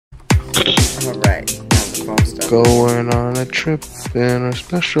Alright, now the phone stuff. Going on a trip in a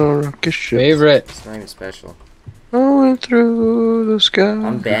special rocket ship. Favorite. It's not even special. Going through the sky.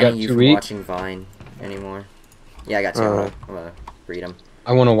 I'm banning you from watching Vine anymore. Yeah, I got two. I'm gonna breed them.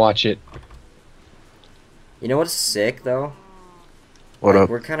 I want to watch it. You know what's sick though? What up?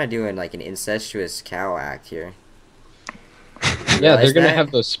 We're kind of doing like an incestuous cow act here. Yeah, they're gonna have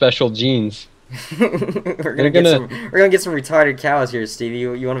those special genes. we're gonna get some retarded cows here, Stevie.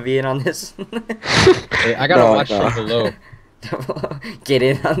 You want to be in on this? Hey, I gotta watch from below. Get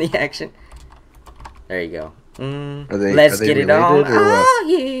in on the action. There you go. Let's get it on. Oh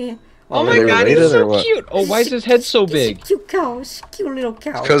yeah. Oh my god, he's so cute. Oh, why is his head so big? It's a cute cow. It's a cute little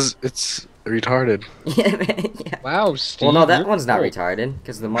cow. Because it's retarded. Yeah, man. Yeah. Wow, Steve. Well, no, that one's not retarded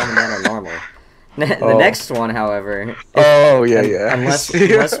because the mom and dad are normal. The next one, however.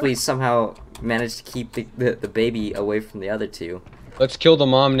 Unless we somehow manage to keep the baby away from the other two. Let's kill the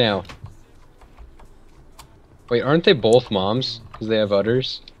mom now. Wait, aren't they both moms? Because they have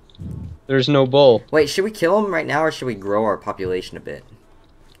udders. There's no bull. Wait, should we kill them right now or should we grow our population a bit?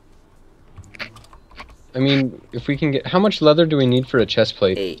 I mean, if we can get... How much leather do we need for a chest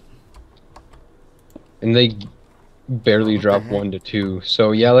plate? 8. And they barely drop 1 to 2.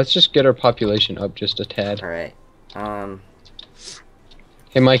 So, yeah, let's just get our population up just a tad. Alright.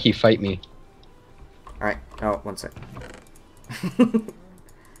 Hey, Mikey, fight me. Alright. Oh, 1 sec.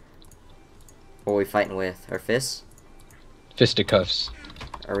 What are we fighting with? Our fists? Fisticuffs.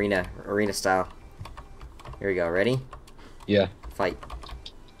 Arena style. Here we go. Ready? Yeah. Fight.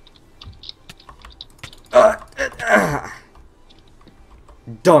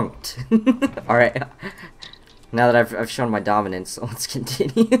 Dunked. Alright. Now that I've shown my dominance, let's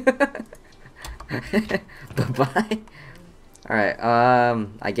continue. Bye-bye. Alright,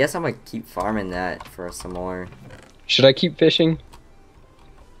 I guess I'm gonna keep farming that for some more. Should I keep fishing?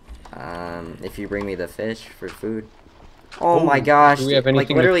 If you bring me the fish for food. Oh my gosh. Do we have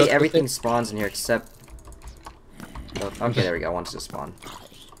anything like, literally to cook everything with it? spawns in here except... Oh, okay, there we go. One's just spawn.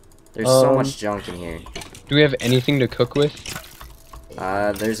 There's so much junk in here. Do we have anything to cook with?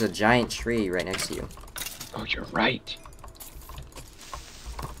 There's a giant tree right next to you. Oh, you're right.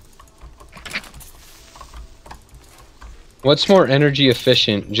 What's more energy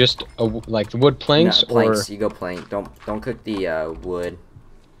efficient? Just like the wood planks, no, planks. You go plank. Don't cook the wood.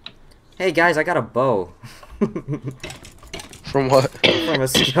 Hey guys, I got a bow. From what? From a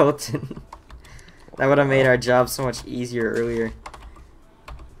skeleton. That would have made our job so much easier earlier.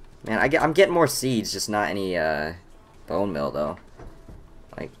 Man, I'm getting more seeds, just not any bone meal though.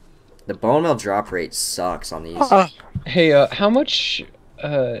 Like the bone meal drop rate sucks on these. Hey, how much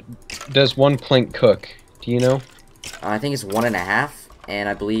does 1 plank cook? Do you know? I think it's 1.5, and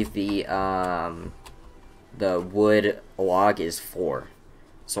I believe the wood log is 4,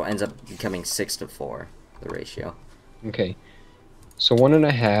 so it ends up becoming 6 to 4, the ratio. Okay, so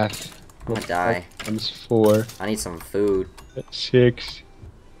 1.5. I'm gonna die. Times 4. I need some food. 6.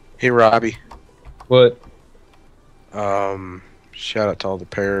 Hey, Robbie. What? Shout out to all the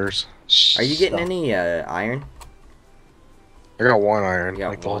pairs. Are you getting any iron? I got 1 iron, You got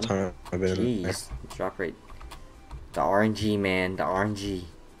like the whole one? time I've been in there. Jeez, drop rate. The RNG, man, the RNG.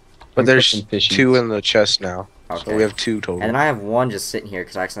 But I'm there's cooking fishies. 2 in the chest now. Okay. So we have 2 total. And then I have 1 just sitting here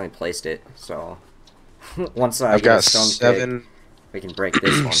because I accidentally placed it. So once I I've get a got stone 7. pick, we can break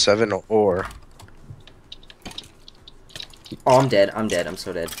this one. 7 ore. Oh, I'm dead. I'm dead. I'm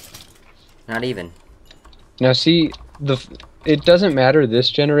so dead. Not even. Now see, it doesn't matter this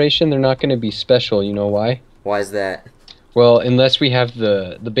generation. They're not going to be special. You know why? Why is that? Well, unless we have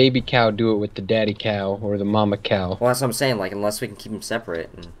the baby cow do it with the daddy cow or the mama cow. Well, that's what I'm saying. Like, unless we can keep them separate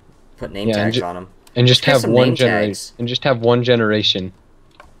and put name tags on them. And just Let's have get some one name generation. tags. And just have 1 generation.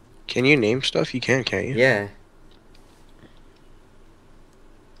 Can you name stuff? You can, can't you? Yeah.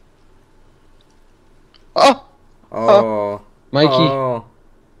 Oh! Oh. Mikey, Oh.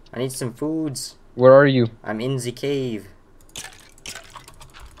 I need some foods. where are you? I'm in the cave.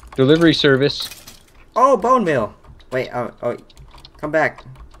 Delivery service. Oh, bone meal. Wait. Oh. Come back.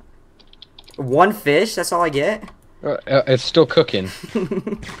 1 fish? That's all I get? It's still cooking.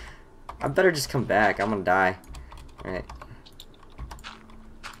 I better just come back. I'm gonna die. Alright.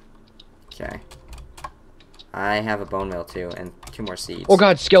 Okay. I have a bone meal too, and 2 more seeds. Oh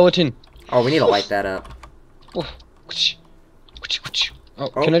god, skeleton! Oh, we need to light that up. Oh,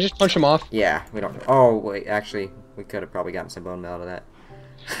 can I just punch him off? Yeah, we don't. Oh, wait, actually, we could have probably gotten some bone meal out of that.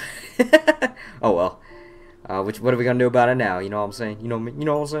 Oh well. What are we gonna do about it now? You know what I'm saying? You know what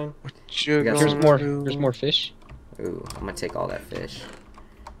I'm saying? There's more fish. Ooh, I'm gonna take all that fish.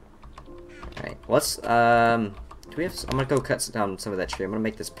 Alright, let's, I Do we have? I'm gonna go cut down some of that tree. I'm gonna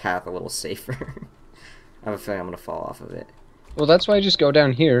make this path a little safer. I have a feeling I'm gonna fall off of it. Well, that's why I just go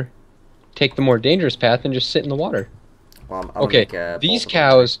down here, take the more dangerous path, and just sit in the water. Well, Okay, these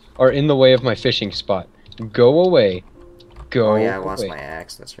cows are in the way of my fishing spot. Go away. Go Oh yeah, I away. lost my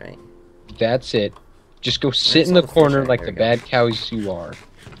axe. That's right. That's it. Just go sit in the corner like the bad cows you are.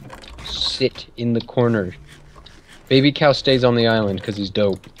 Sit in the corner. Baby cow stays on the island because he's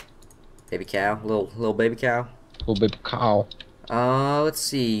dope. Baby cow, little baby cow. Little baby cow. Let's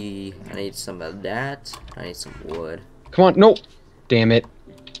see. I need some of that. I need some wood. Come on, no! Damn it.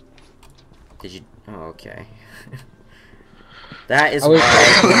 Did you? Oh, okay. That is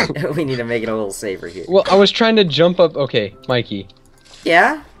why we need to make it a little safer here. Well, I was trying to jump up. Okay, Mikey.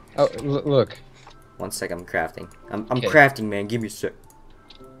 Yeah? Oh, look. 1 sec, I'm crafting. I'm Okay. crafting, man. Give me a sec.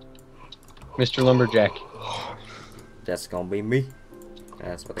 Mr. Lumberjack. That's gonna be me.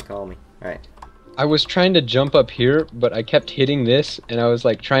 That's what they call me. Alright. I was trying to jump up here, but I kept hitting this, and I was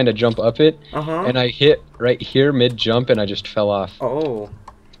like trying to jump up it, and I hit right here mid-jump, and I just fell off. Oh.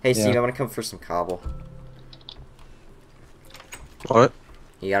 Hey, Steve, Yeah. I'm gonna come for some cobble. What?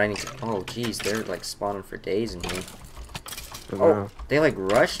 You got any? Oh, jeez, they're like spawning for days in here. No. Oh, they like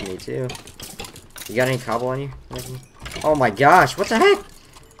rushed me too. You got any cobble on you? Oh my gosh, what the heck?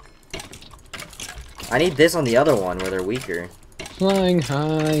 I need this on the other one where they're weaker. Flying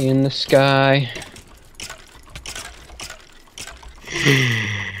high in the sky.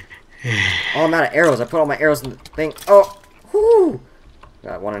 Oh, I'm out of arrows. I put all my arrows in the thing. Oh, whoo!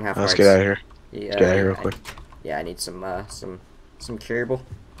 Got 1.5 hearts. Let's get out of here. Yeah, Let's get out of here real quick. Yeah, I need some caribou.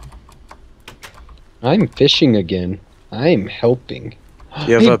 I'm fishing again. I'm helping.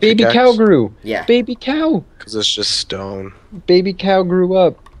 You have Hey, a baby pickaxe? cow grew. Yeah. Baby cow. Because it's just stone. Baby cow grew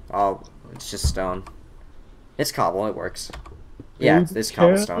up. Oh, it's just stone. It's cobble. It works. Yeah, it's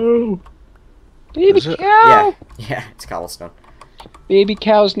cobblestone. Baby Is it? cow. Yeah, it's cobblestone. Baby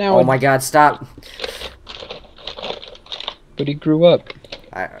cow's now. Oh my God! Stop. But he grew up.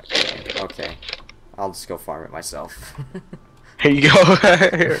 Okay. I'll just go farm it myself. Here you go.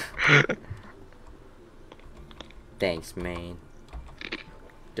 Here. Thanks, man.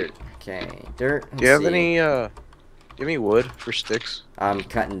 Dirt. Okay, dirt. Do you have any, give me wood for sticks? I'm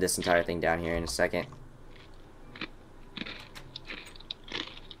cutting this entire thing down here in a second.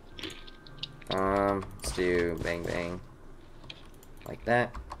 Let's do bang bang. Like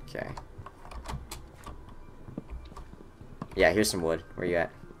that. Okay. Yeah, here's some wood. Where you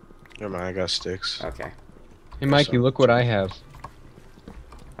at? Never mind, I got sticks. Okay. Hey, Mikey, look what I have.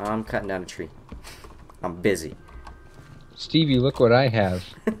 I'm cutting down a tree. I'm busy. Stevie, look what I have.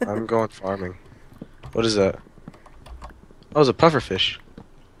 I'm going farming. What is that? Oh, it's a pufferfish.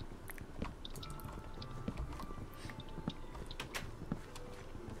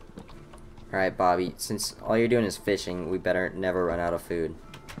 Alright, Bobby, since all you're doing is fishing, we better never run out of food.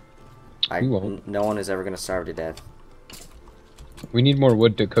 We won't. No one is ever going to starve to death. We need more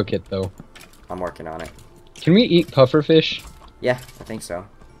wood to cook it, though. I'm working on it. Can we eat pufferfish? Yeah, I think so.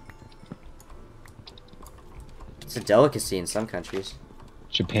 It's a delicacy in some countries.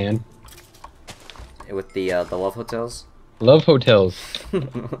 Japan. With the love hotels. Love hotels.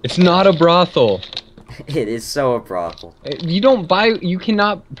 It's not a brothel. It is so a brothel. You don't buy. You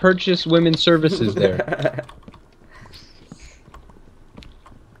cannot purchase women's services there.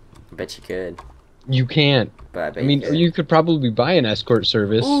 I bet you could. You can't. But I bet I mean, you you could probably buy an escort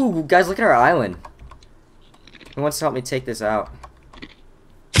service. Ooh, guys, look at our island. Who wants to help me take this out?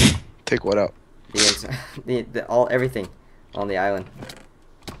 Take what out? Everything on the island.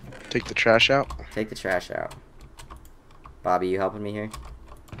 Take the trash out? Take the trash out. Bobby, you helping me here?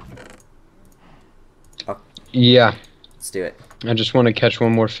 Oh, Yeah. let's do it. I just want to catch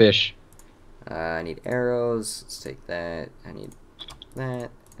one more fish. I need arrows. Let's take that. I need that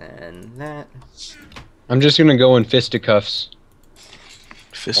and that. I'm just gonna go in fisticuffs.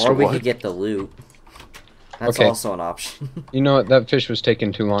 Fist Or or we what? could get the loot. That's Okay. also an option. You know what? That fish was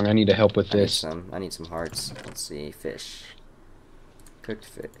taking too long. I need to help with this. I need some hearts. Let's see, fish. Cooked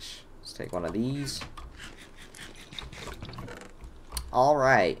fish. Let's take one of these. All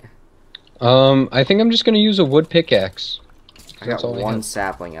right. I think I'm just gonna use a wood pickaxe. I That's got all I one have.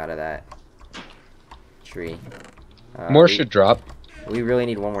 sapling out of that tree. More should drop. We really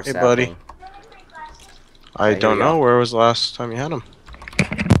need one more Hey, sapling. buddy. I Here don't we go. know. Where was the last time you had them?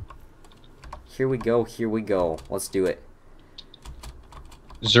 Here we go. Here we go. Let's do it.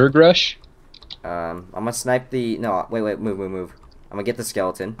 Zerg rush. I'm gonna snipe the. No, wait, move. I'm gonna get the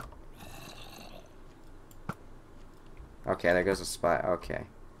skeleton. Okay, there goes the spot. Okay.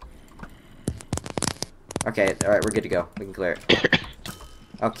 Okay, alright, we're good to go. We can clear it.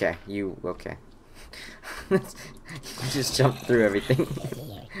 Okay, okay. You just jumped through everything.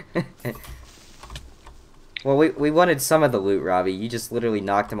 Well, we wanted some of the loot, Robbie. You just literally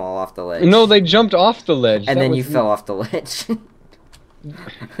knocked them all off the ledge. No, they jumped off the ledge. And then you fell off the ledge.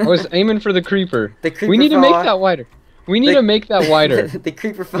 I was aiming for the creeper. The creeper we need to fell make off. that wider. We need to make that wider. The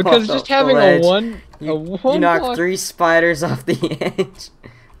creeper fell because off just the having ledge. you You knocked 3 spiders off the edge.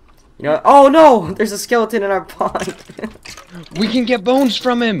 You know, oh no! There's a skeleton in our pond. We can get bones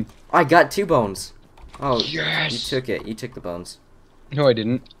from him. I got 2 bones. Oh, yes! You took it. You took the bones. No, I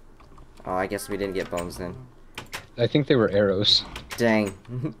didn't. Oh, I guess we didn't get bones then. I think they were arrows. Dang,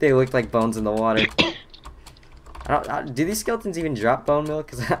 they looked like bones in the water. Do these skeletons even drop bone meal?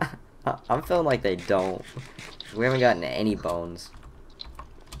 Cause I'm feeling like they don't. We haven't gotten any bones.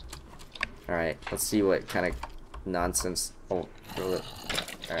 All right, let's see what kind of nonsense. Oh, all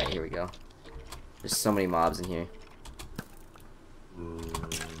right, here we go. There's so many mobs in here.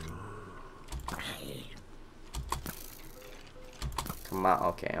 Come on.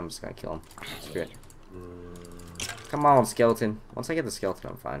 Okay, I'm just gonna kill him. Screw it. Come on, skeleton. Once I get the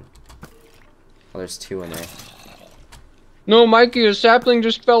skeleton, I'm fine. Oh, there's 2 in there. No, Mikey, a sapling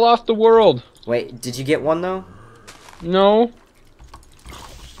just fell off the world. Wait, did you get one though? No.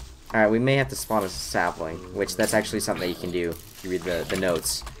 Alright, we may have to spawn a sapling, which that's actually something that you can do. If you read the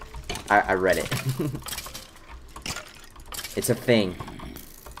notes. I read it. It's a thing.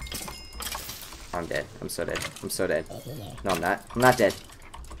 I'm dead. I'm so dead. I'm so dead. No, I'm not. I'm not dead.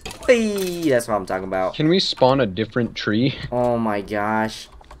 Hey, that's what I'm talking about. Can we spawn a different tree? Oh my gosh.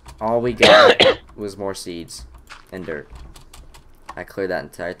 All we got was more seeds and dirt. I cleared that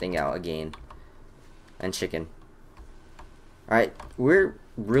entire thing out again. And chicken. Alright, we're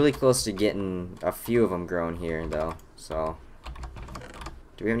really close to getting a few of them grown here, though. So,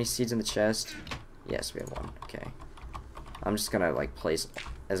 do we have any seeds in the chest? Yes, we have 1. Okay. I'm just gonna, like, place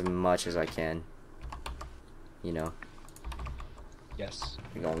as much as I can. You know. Yes.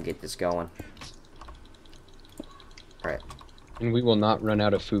 We're gonna get this going. Alright. And we will not run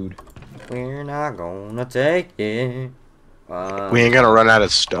out of food. We're not gonna take it. We ain't gonna run out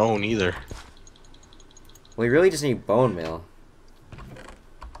of stone either. We really just need bone meal.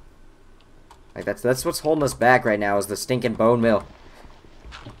 Like that's what's holding us back right now is the stinking bone meal.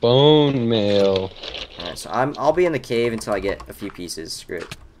 Bone meal. Alright, so I'll be in the cave until I get a few pieces. Screw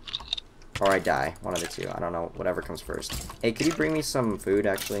it. Or I die. One of the 2. I don't know. Whatever comes first. Hey, could you bring me some food,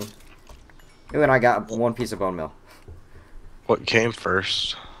 actually? Ooh, and I got 1 piece of bone meal. What came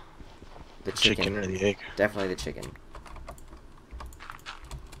first? The Chicken or the egg? Definitely the chicken.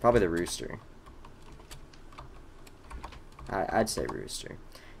 Probably the rooster. I'd say rooster.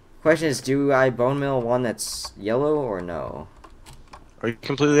 Question is, do I bone meal one that's yellow or no? Are you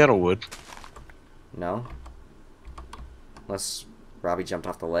completely out of wood? No. Unless Robbie jumped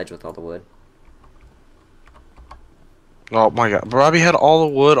off the ledge with all the wood. Oh my god. Robbie had all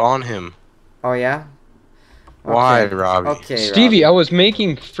the wood on him. Oh yeah? Why, Okay. Robbie? Okay, Stevie, Robbie. I was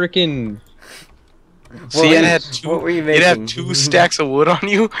making frickin'... See, it had 2. What were you It making? had 2 stacks of wood on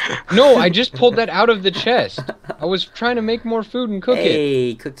you. No, I just pulled that out of the chest. I was trying to make more food and cook it.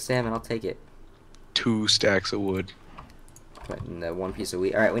 Hey, cooked salmon, I'll take it. 2 stacks of wood. Put in the 1 piece of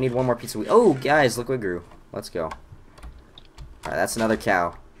wheat. Alright, we need 1 more piece of wheat. Oh, guys, look what grew. Let's go. Alright, that's another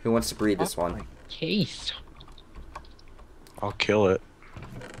cow. Who wants to breed this one? Case. I'll kill it.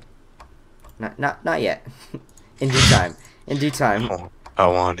 Not yet. In due time. In due time. Oh, I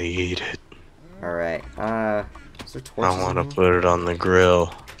want to eat it. Alright, is there torches I want in to here? put it on the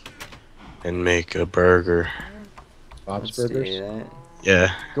grill and make a burger. Bob's Let's Burgers. do that.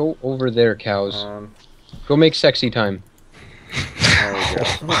 Yeah. Go over there, cows. Um, Go make sexy time. there we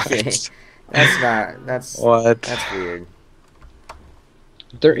go. Okay. That's What? that's weird.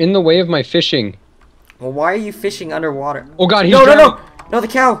 They're in the way of my fishing. Well, why are you fishing underwater? Oh god, he's No, drowning. no, the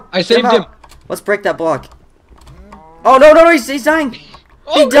cow! I Get saved out. him. Let's break that block. Oh, no, he's dying!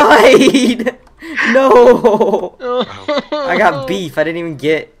 Oh, He died! No! I I got beef, I didn't even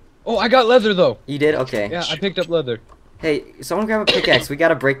get... Oh, I got leather though. You did? Okay. Yeah, I picked up leather. Hey, someone grab a pickaxe, we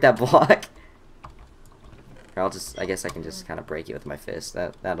gotta break that block. Or I guess I can just kind of break it with my fist.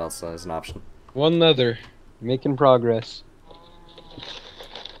 That also is an option. 1 leather. Making progress.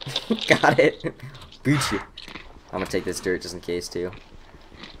 Got it. Boot you. I'm gonna take this dirt just in case too.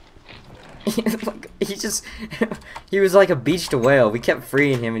 He was like a beached whale. We kept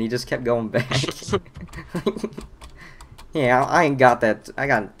freeing him and he just kept going back. Yeah, I ain't got that. I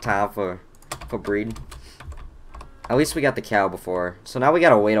got time for breeding. At least we got the cow before. So now we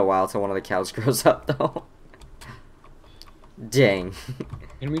gotta wait a while till one of the cows grows up though. Dang.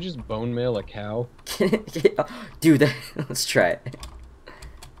 Can we just bone mail a cow? Dude, let's try it.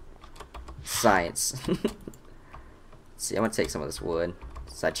 Science. See, I'm gonna take some of this wood.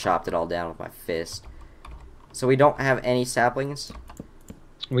 So I chopped it all down with my fist. So we don't have any saplings.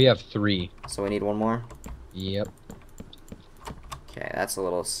 We have 3. So we need one more. Yep. Okay, that's a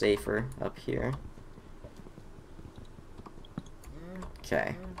little safer up here.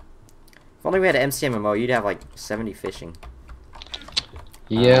 Okay. If only we had MCMMO, you'd have like 70 fishing.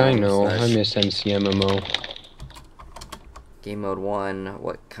 Yeah, I know. I miss MCMMO. Game mode 1,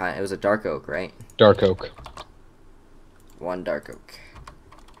 what kind? It was a dark oak, right? Dark oak. 1 dark oak.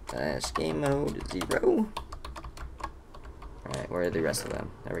 Game mode 0. Alright, where are the rest of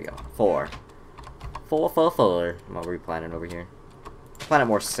them? There we go. 4. 4. I'm gonna replant it over here. Plant it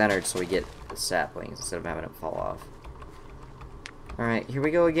more centered so we get the saplings instead of having it fall off. Alright, here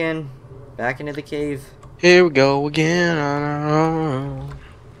we go again. Back into the cave. Here we go again on our own.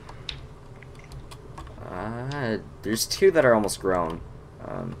 There's 2 that are almost grown.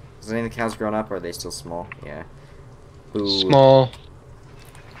 Is any of the cows grown up or are they still small? Yeah. Ooh. Small.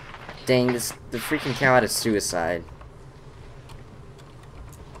 Dang, the freaking cow had a suicide.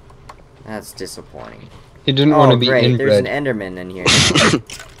 That's disappointing. He didn't want to be great. inbred. There's an Enderman in here.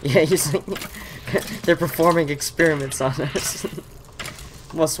 Yeah, he's like, they're performing experiments on us.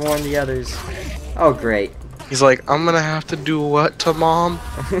 Must warn the others. Oh, great. He's like, I'm gonna have to do what to mom?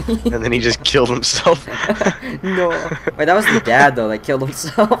 And then he just killed himself. No. Wait, that was the dad, though, that killed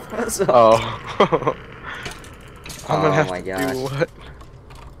himself. So... Oh. I'm gonna have my to gosh. do what?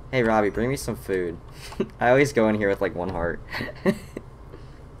 Hey, Robbie, bring me some food. I always go in here with, like, 1 heart.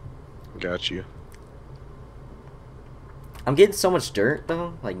 Got you. I'm getting so much dirt,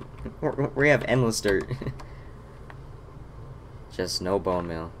 though. Like, we have endless dirt. Just no bone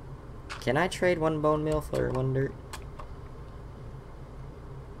meal. Can I trade 1 bone meal for 1 dirt?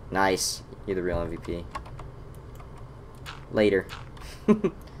 Nice. You're the real MVP. Later.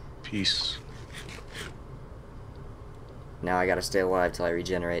 Peace. Now I gotta stay alive till I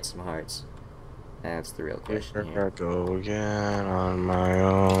regenerate some hearts. That's the real question Here here. I go again on my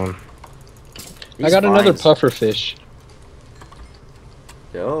own. These I got another vines- puffer fish.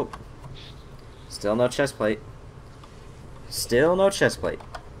 Dope. Still no chest plate. Still no chest plate.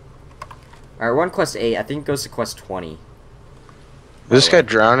 Alright, we're on quest 8. I think it goes to quest 20. Is this guy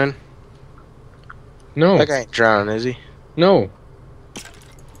drowning? No. That guy ain't drowning, is he? No.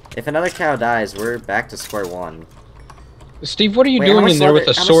 If another cow dies, we're back to square 1. Steve, what are you Wait, how doing much in there with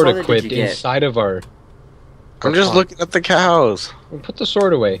leather- a how much sword leather did equipped you get? inside of our... I'm just looking at the cows. Put the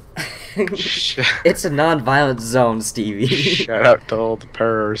sword away. It's a non-violent zone, Stevie. Shout out to all the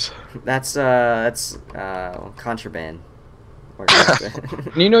purrs. That's contraband. Or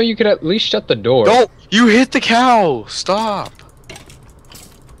You know, you could at least shut the door. Don't! You hit the cow! Stop!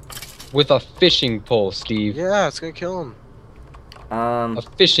 With a fishing pole, Steve. Yeah, it's gonna kill him. A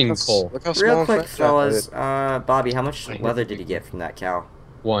fishing pole. Look how small Real and quick, fat that fellas. is. Bobby, how much I hate leather did you get from that cow?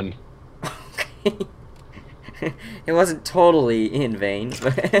 1. Okay. It wasn't totally in vain,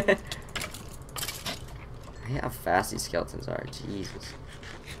 but how fast these skeletons are. Jesus.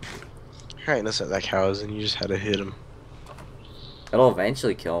 Alright, listen, that cow is, and you just had to hit him. It'll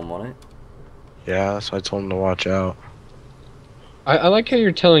eventually kill him, won't it? Yeah, that's why I told him to watch out. I like how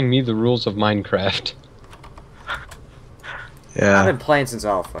you're telling me the rules of Minecraft. I've Yeah. been playing since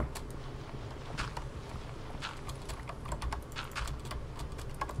alpha.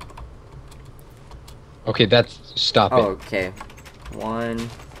 Okay, stop Oh, it. okay. 1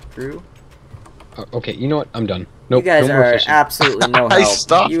 through. Okay, you know what? I'm done. Nope, You guys no more are fishing. absolutely no help. I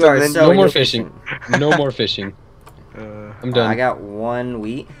stopped you and are then- so No more inefficient. fishing. No more fishing. I'm done. I got 1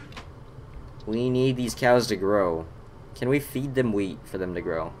 wheat. We need these cows to grow. Can we feed them wheat for them to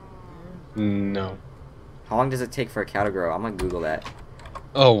grow? No. How long does it take for a cow to grow? I'm gonna Google that.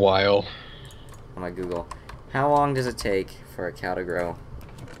 A while. I'm gonna Google. How long does it take for a cow to grow?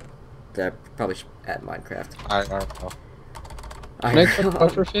 That probably should add Minecraft. I don't know. Can I cook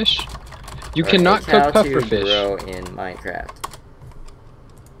puffer fish? You Or cannot a cow cook puffer to fish. grow in Minecraft.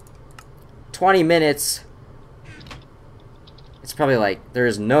 20 minutes. It's probably like, there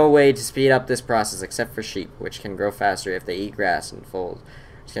is no way to speed up this process except for sheep, which can grow faster if they eat grass and fold,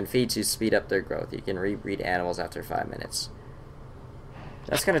 which can feed to speed up their growth. You can rebreed animals after 5 minutes.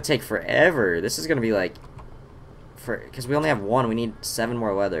 That's gonna take forever. This is gonna be like, because we only have 1, we need 7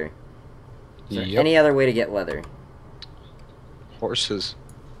 more leather. Is there Yep. any other way to get leather? Horses.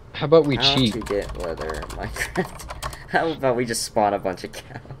 How about we How cheat? to get leather in Minecraft? How about we just spawn a bunch of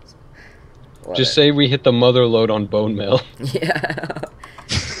cows? Just say we hit the mother load on bone meal. Yeah.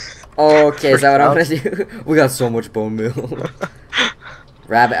 Okay, is that what I'm gonna do? We got so much bone meal.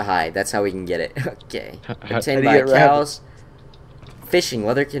 Rabbit hide, that's how we can get it. Okay. How Obtained do you by get rabbit? cows. Fishing,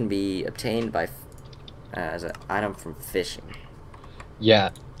 leather can be obtained by as an item from fishing.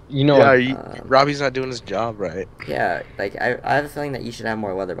 Yeah. You know. Yeah, Robbie's not doing his job right. Yeah, like I have a feeling that you should have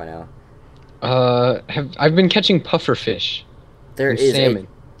more leather by now. I've been catching puffer fish. There and is salmon.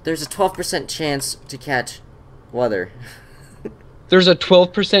 There's a 12% chance to catch leather. There's a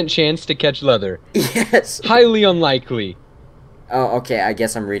 12% chance to catch leather. Yes. Highly unlikely. Oh, okay. I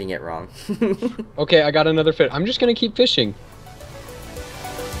guess I'm reading it wrong. Okay, I got another fish. I'm just gonna keep fishing.